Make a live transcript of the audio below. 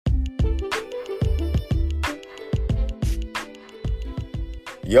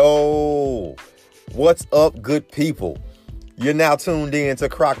Yo, what's up, good people? You're now tuned in to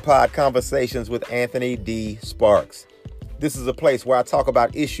Crockpot Conversations with Anthony D. Sparks. This is a place where I talk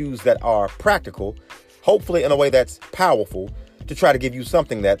about issues that are practical, hopefully in a way that's powerful, to try to give you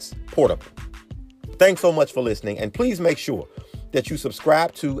something that's portable. Thanks so much for listening, and please make sure that you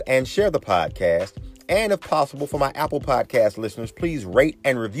subscribe to and share the podcast. And if possible, for my Apple Podcast listeners, please rate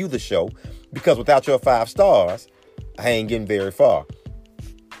and review the show, because without your 5 stars, I ain't getting very far.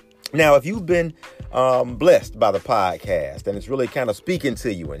 Now, if you've been blessed by the podcast and it's really kind of speaking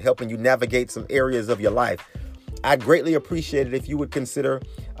to you and helping you navigate some areas of your life, I'd greatly appreciate it if you would consider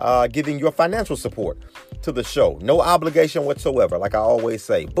giving your financial support to the show. No obligation whatsoever, like I always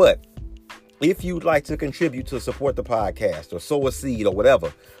say. But if you'd like to contribute to support the podcast or sow a seed or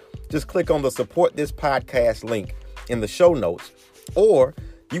whatever, just click on the Support This Podcast link in the show notes, or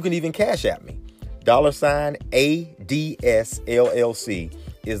you can even cash at me. $ADSLLC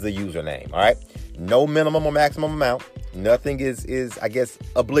is the username. All right. No minimum or maximum amount. Nothing is I guess,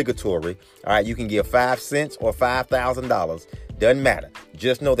 obligatory. All right. You can give 5 cents or $5,000. Doesn't matter.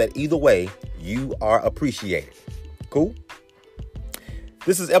 Just know that either way, you are appreciated. Cool.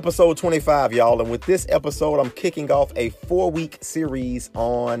 This is episode 25, y'all. And with this episode, I'm kicking off a 4-week series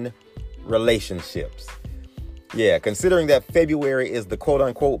on relationships. Yeah. Considering that February is the quote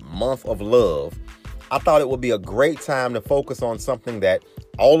unquote month of love, I thought it would be a great time to focus on something that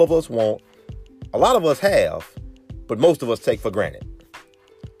all of us want, a lot of us have, but most of us take for granted.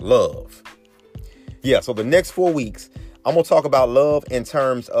 Love. Yeah, so the next 4 weeks, I'm going to talk about love in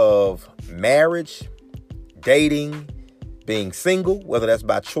terms of marriage, dating, being single, whether that's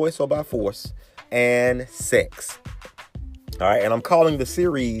by choice or by force, and sex. All right, and I'm calling the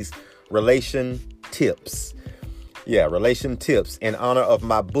series Relation Tips. Yeah, Relation Tips in honor of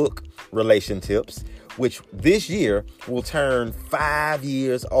my book, Relation Tips, which this year will turn 5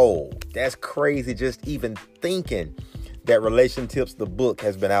 years old. That's crazy, just even thinking that Relation Tips, the book,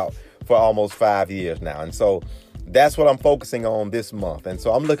 has been out for almost 5 years now. And so that's what I'm focusing on this month. And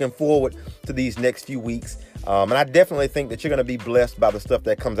so I'm looking forward to these next few weeks. And I definitely think that you're going to be blessed by the stuff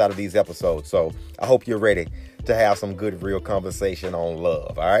that comes out of these episodes. So I hope you're ready to have some good, real conversation on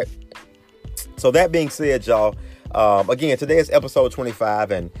love. All right. So that being said, y'all, again, today is episode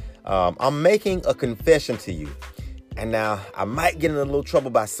 25, and I'm making a confession to you. And now I might get in a little trouble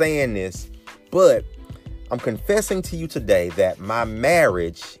by saying this, but I'm confessing to you today that my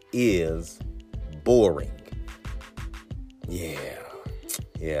marriage is boring. Yeah.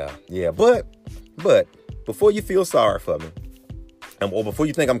 But before you feel sorry for me, or before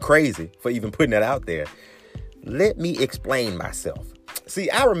you think I'm crazy for even putting that out there, let me explain myself. See,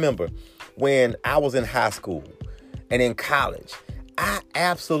 I remember when I was in high school and in college, I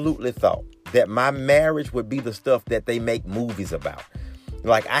absolutely thought that my marriage would be the stuff that they make movies about.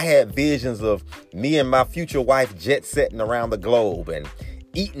 Like, I had visions of me and my future wife jet setting around the globe and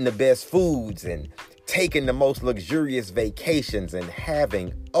eating the best foods and taking the most luxurious vacations and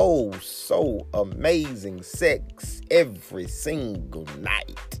having so amazing sex every single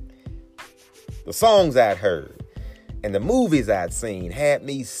night. The songs I'd heard and the movies I'd seen had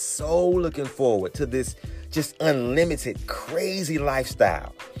me so looking forward to this just unlimited, crazy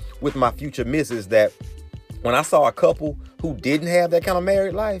lifestyle with my future missus that when I saw a couple who didn't have that kind of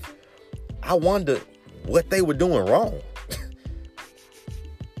married life, I wondered what they were doing wrong.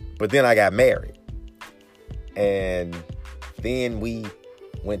 But then I got married, and then we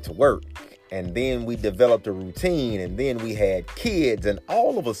went to work, and then we developed a routine, and then we had kids, and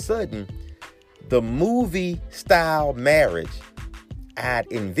all of a sudden, the movie style marriage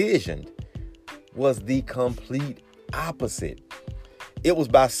I'd envisioned was the complete opposite. It was,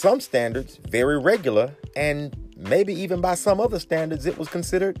 by some standards, very regular, and maybe even by some other standards, it was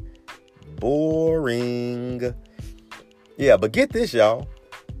considered boring. Yeah, but get this, y'all.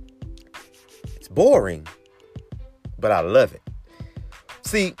 It's boring, but I love it.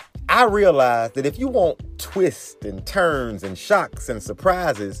 See, I realized that if you want twists and turns and shocks and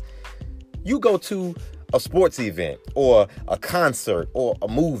surprises, you go to a sports event or a concert or a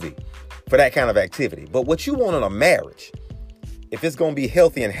movie for that kind of activity. But what you want in a marriage, if it's going to be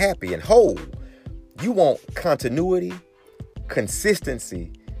healthy and happy and whole, you want continuity,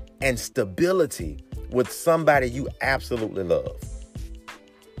 consistency, and stability with somebody you absolutely love.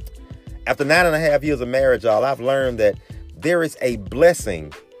 After 9.5 years of marriage, y'all, I've learned that there is a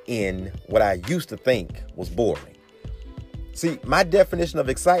blessing in what I used to think was boring. See, my definition of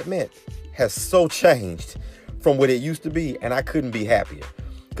excitement has so changed from what it used to be, and I couldn't be happier.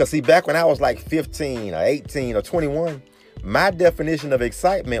 Because see, back when I was like 15 or 18 or 21, my definition of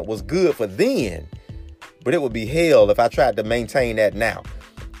excitement was good for then, but it would be hell if I tried to maintain that now.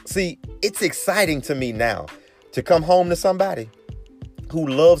 See, it's exciting to me now to come home to somebody who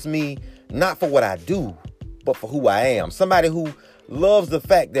loves me not for what I do, but for who I am. Somebody who loves the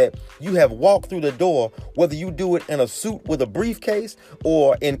fact that you have walked through the door, whether you do it in a suit with a briefcase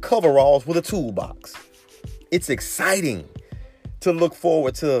or in coveralls with a toolbox. It's exciting to look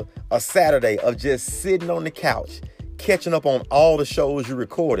forward to a Saturday of just sitting on the couch, catching up on all the shows you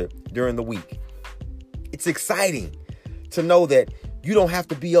recorded during the week. It's exciting to know that you don't have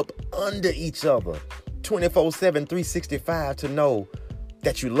to be up under each other 24/7, 365 to know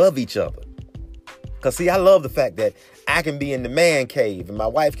that you love each other. Because, see, I love the fact that I can be in the man cave and my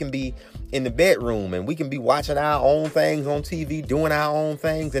wife can be in the bedroom and we can be watching our own things on TV, doing our own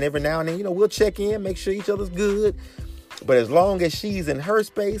things. And every now and then, we'll check in, make sure each other's good. But as long as she's in her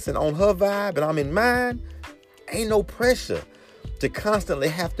space and on her vibe and I'm in mine, ain't no pressure to constantly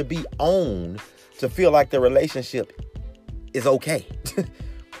have to be on to feel like the relationship is okay.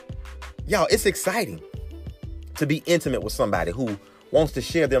 Y'all, it's exciting to be intimate with somebody who wants to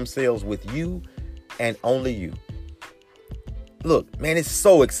share themselves with you and only you. Look, man, it's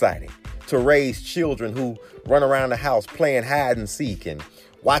so exciting to raise children who run around the house playing hide and seek and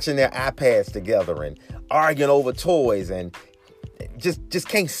watching their iPads together and arguing over toys and just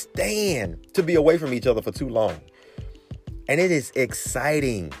can't stand to be away from each other for too long. And it is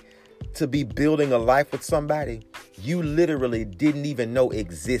exciting to be building a life with somebody you literally didn't even know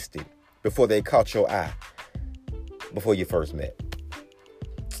existed before they caught your eye, before you first met.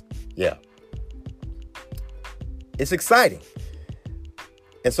 Yeah. It's exciting.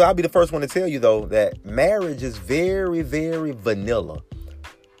 And so I'll be the first one to tell you, though, that marriage is very, very vanilla.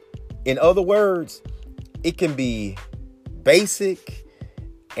 In other words, it can be basic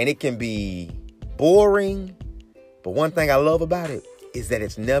and it can be boring. But one thing I love about it is that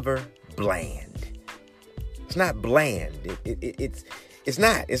it's never bland. It's not bland. It's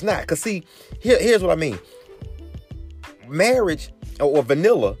not. Because, see, here's what I mean. Marriage or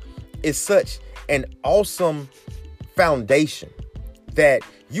vanilla is such an awesome foundation that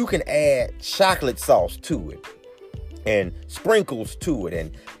you can add chocolate sauce to it and sprinkles to it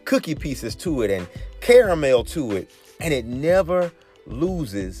and cookie pieces to it and caramel to it, and it never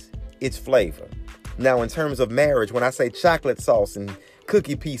loses its flavor. Now, in terms of marriage, when I say chocolate sauce and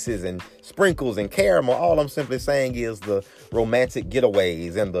cookie pieces and sprinkles and caramel, all I'm simply saying is the romantic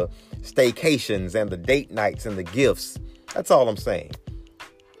getaways and the staycations and the date nights and the gifts. That's all I'm saying.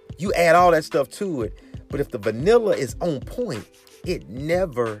 You add all that stuff to it, but if the vanilla is on point, it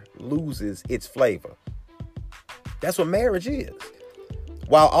never loses its flavor. That's what marriage is.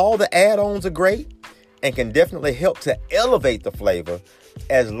 While all the add-ons are great and can definitely help to elevate the flavor,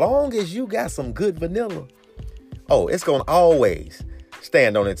 as long as you got some good vanilla, it's going to always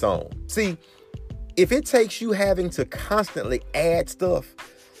stand on its own. See, if it takes you having to constantly add stuff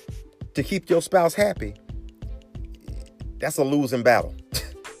to keep your spouse happy, that's a losing battle.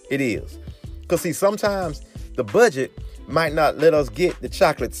 It is. Because, see, sometimes the budget might not let us get the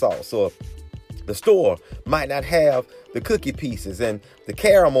chocolate sauce, or the store might not have the cookie pieces, and the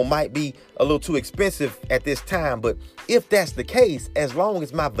caramel might be a little too expensive at this time. But if that's the case, as long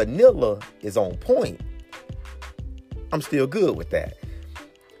as my vanilla is on point, I'm still good with that.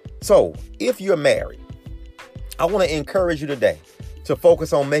 So if you're married, I want to encourage you today to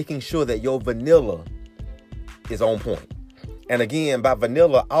focus on making sure that your vanilla is on point. And again, by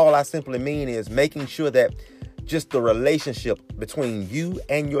vanilla, all I simply mean is making sure that just the relationship between you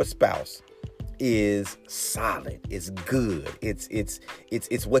and your spouse is solid. It's good.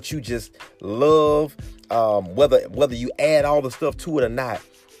 It's what you just love. Whether you add all the stuff to it or not,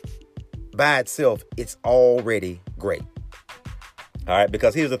 by itself, it's already great. All right,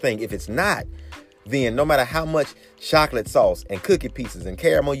 because here's the thing: if it's not, then no matter how much chocolate sauce and cookie pieces and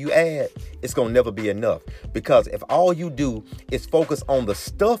caramel you add, it's going to never be enough. Because if all you do is focus on the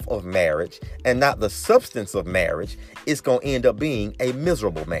stuff of marriage and not the substance of marriage, it's going to end up being a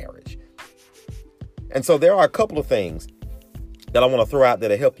miserable marriage. And so there are a couple of things that I want to throw out there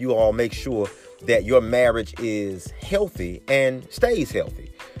to help you all make sure that your marriage is healthy and stays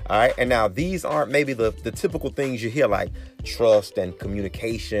healthy. All right. And now these aren't maybe the typical things you hear, like trust and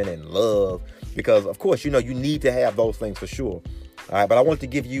communication and love, because, of course, you need to have those things for sure. All right. But I want to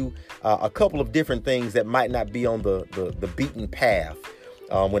give you a couple of different things that might not be on the beaten path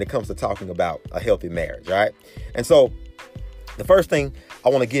when it comes to talking about a healthy marriage. All right. And so the first thing I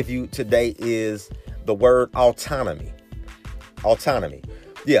want to give you today is the word autonomy. Autonomy.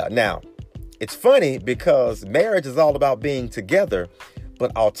 Yeah. Now, it's funny because marriage is all about being together,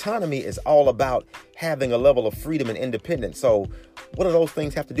 but autonomy is all about having a level of freedom and independence. So what do those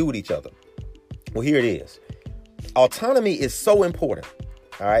things have to do with each other? Well, here it is. Autonomy is so important.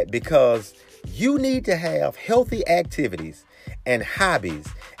 All right, because you need to have healthy activities and hobbies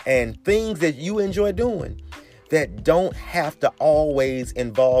and things that you enjoy doing that don't have to always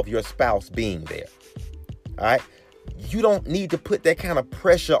involve your spouse being there. All right. You don't need to put that kind of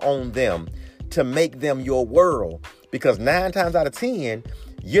pressure on them to make them your world, because 9 times out of 10,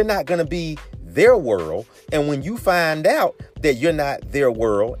 you're not going to be their world. And when you find out that you're not their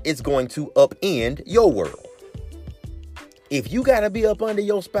world, it's going to upend your world. If you got to be up under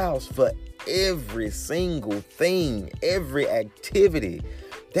your spouse for every single thing, every activity,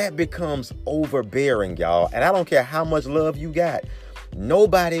 that becomes overbearing, y'all. And I don't care how much love you got.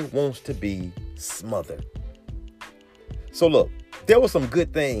 Nobody wants to be smothered. So look, there were some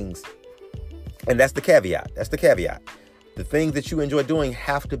good things, and that's the caveat. That's the caveat. The things that you enjoy doing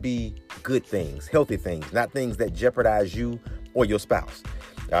have to be good things, healthy things, not things that jeopardize you or your spouse.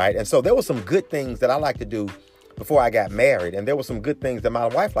 All right. And so there were some good things that I like to do before I got married. And there were some good things that my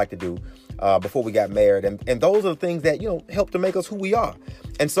wife liked to do before we got married. And those are the things that, help to make us who we are.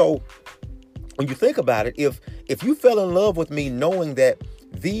 And so when you think about it, if you fell in love with me knowing that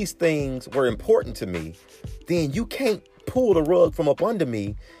these things were important to me, then you can't pull the rug from up under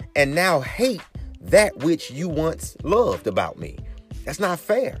me and now hate that which you once loved about me. That's not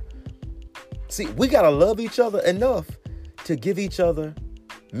fair. See, we got to love each other enough to give each other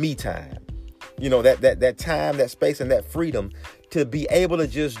me time. That time, that space, and that freedom to be able to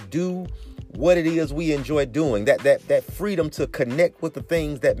just do what it is we enjoy doing. That freedom to connect with the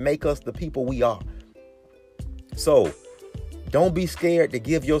things that make us the people we are. So don't be scared to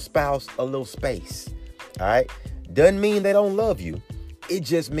give your spouse a little space. All right. Doesn't mean they don't love you. It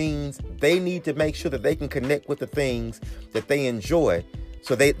just means they need to make sure that they can connect with the things that they enjoy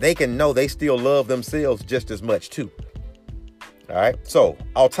so they can know they still love themselves just as much too. All right. So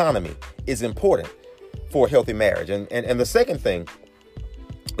autonomy is important for a healthy marriage. And the second thing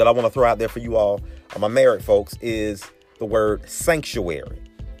that I want to throw out there for you all, my married folks, is the word sanctuary.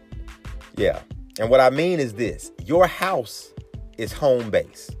 Yeah. And what I mean is this: your house is home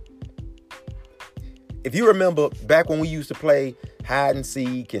base. If you remember back when we used to play hide and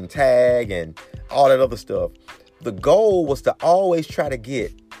seek and tag and all that other stuff, the goal was to always try to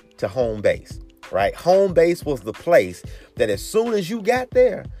get to home base, right? Home base was the place that as soon as you got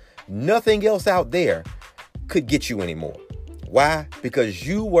there, nothing else out there could get you anymore. Why? Because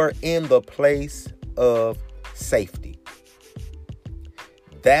you were in the place of safety.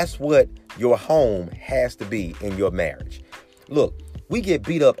 That's what your home has to be in your marriage. Look, we get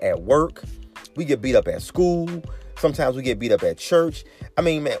beat up at work. We get beat up at school. Sometimes we get beat up at church. I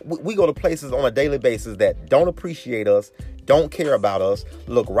mean, man, we go to places on a daily basis that don't appreciate us, don't care about us,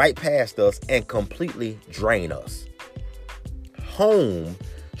 look right past us, and completely drain us. Home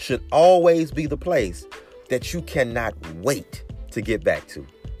should always be the place that you cannot wait to get back to.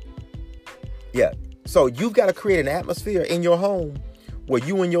 Yeah. So you've got to create an atmosphere in your home where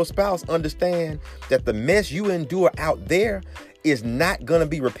you and your spouse understand that the mess you endure out there is not going to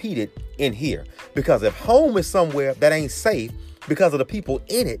be repeated in here. Because if home is somewhere that ain't safe because of the people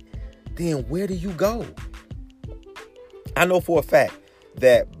in it, then where do you go? I know for a fact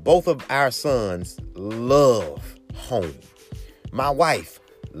that both of our sons love home. My wife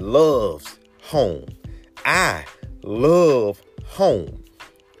loves home. I love home.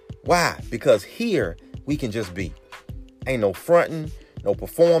 Why? Because here we can just be. Ain't no fronting, no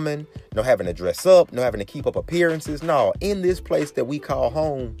performing, no having to dress up, no having to keep up appearances. No, in this place that we call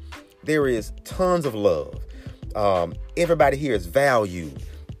home, there is tons of love. Everybody here is valued.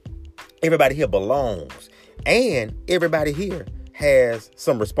 Everybody here belongs. And everybody here has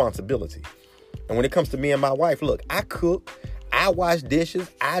some responsibility. And when it comes to me and my wife, look, I cook, I wash dishes,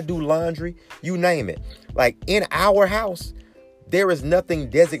 I do laundry, you name it. Like in our house, there is nothing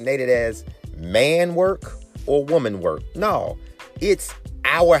designated as man work or woman work. No, it's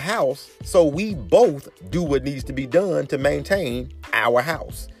our house. So we both do what needs to be done to maintain our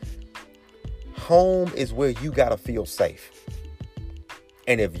house. Home is where you got to feel safe.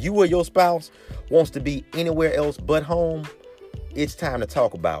 And if you or your spouse wants to be anywhere else but home, it's time to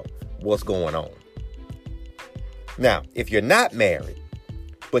talk about what's going on. Now, if you're not married,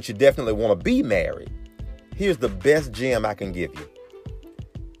 but you definitely want to be married, here's the best gem I can give you.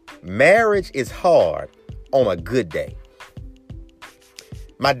 Marriage is hard on a good day.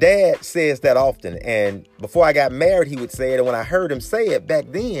 My dad says that often, and before I got married, he would say it. And when I heard him say it back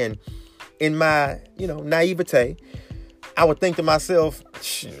then, in my, naivete, I would think to myself,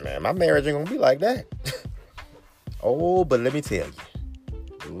 man, my marriage ain't gonna be like that. Oh, but let me tell you,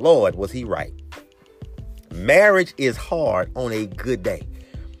 Lord, was he right. Marriage is hard on a good day.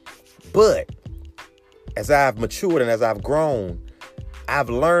 But as I've matured and as I've grown, I've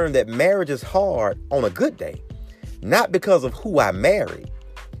learned that marriage is hard on a good day, not because of who I marry,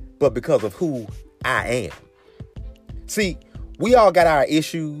 but because of who I am. See, we all got our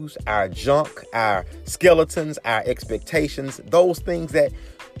issues, our junk, our skeletons, our expectations, those things that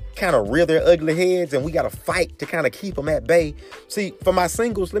kind of rear their ugly heads, and we got to fight to kind of keep them at bay. See, for my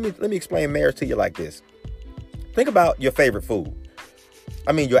singles, let me explain marriage to you like this. Think about your favorite food.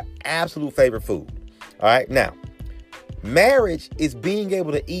 I mean, your absolute favorite food. All right. Now, marriage is being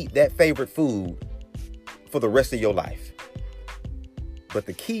able to eat that favorite food for the rest of your life. But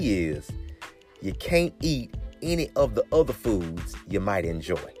the key is you can't eat any of the other foods you might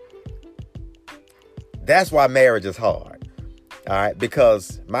enjoy. That's why marriage is hard. All right.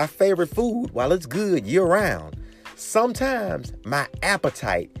 Because my favorite food, while it's good year round, sometimes my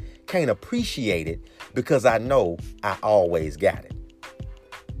appetite can't appreciate it because I know I always got it.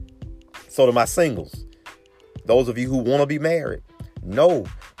 So to my singles, those of you who want to be married, know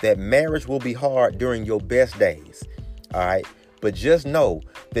that marriage will be hard during your best days. All right. But just know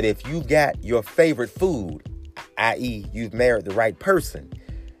that if you got your favorite food, i.e., you've married the right person,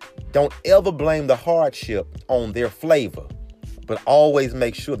 don't ever blame the hardship on their flavor, but always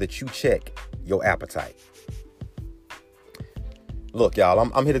make sure that you check your appetite. Look,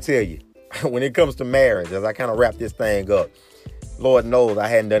 y'all, I'm here to tell you, when it comes to marriage, as I kind of wrap this thing up, Lord knows I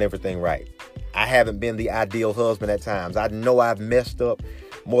hadn't done everything right. I haven't been the ideal husband at times. I know I've messed up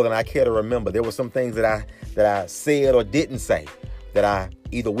more than I care to remember. There were some things that I said or didn't say that I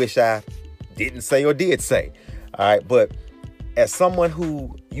either wish I didn't say or did say. All right. But as someone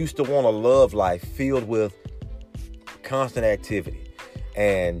who used to want a love life filled with constant activity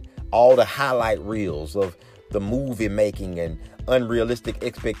and all the highlight reels of the movie making and unrealistic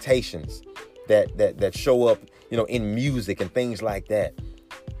expectations that show up, in music and things like that,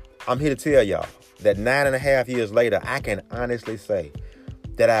 I'm here to tell y'all that 9.5 years later, I can honestly say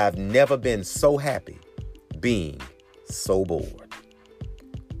that I've never been so happy being so bored.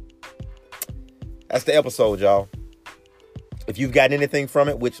 That's the episode, y'all. If you've gotten anything from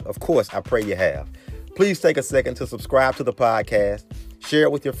it, which of course I pray you have, please take a second to subscribe to the podcast, share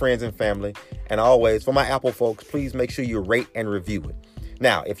it with your friends and family, and always, for my Apple folks, please make sure you rate and review it.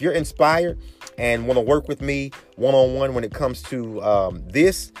 Now, if you're inspired and want to work with me one-on-one when it comes to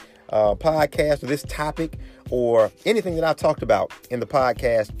this podcast or this topic or anything that I've talked about in the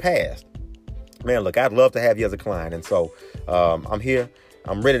podcast past, man, look, I'd love to have you as a client. And so I'm here.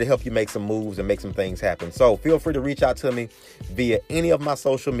 I'm ready to help you make some moves and make some things happen. So feel free to reach out to me via any of my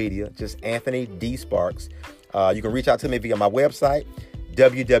social media, just Anthony D. Sparks. You can reach out to me via my website,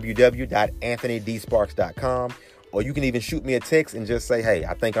 www.anthonydsparks.com, or you can even shoot me a text and just say, hey,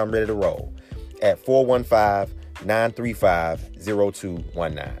 I think I'm ready to roll at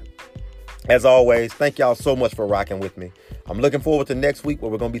 415-935-0219. As always, thank y'all so much for rocking with me. I'm looking forward to next week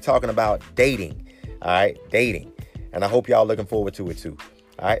where we're going to be talking about dating. All right, dating. And I hope y'all looking forward to it too.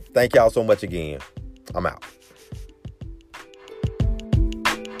 All right, thank y'all so much again. I'm out.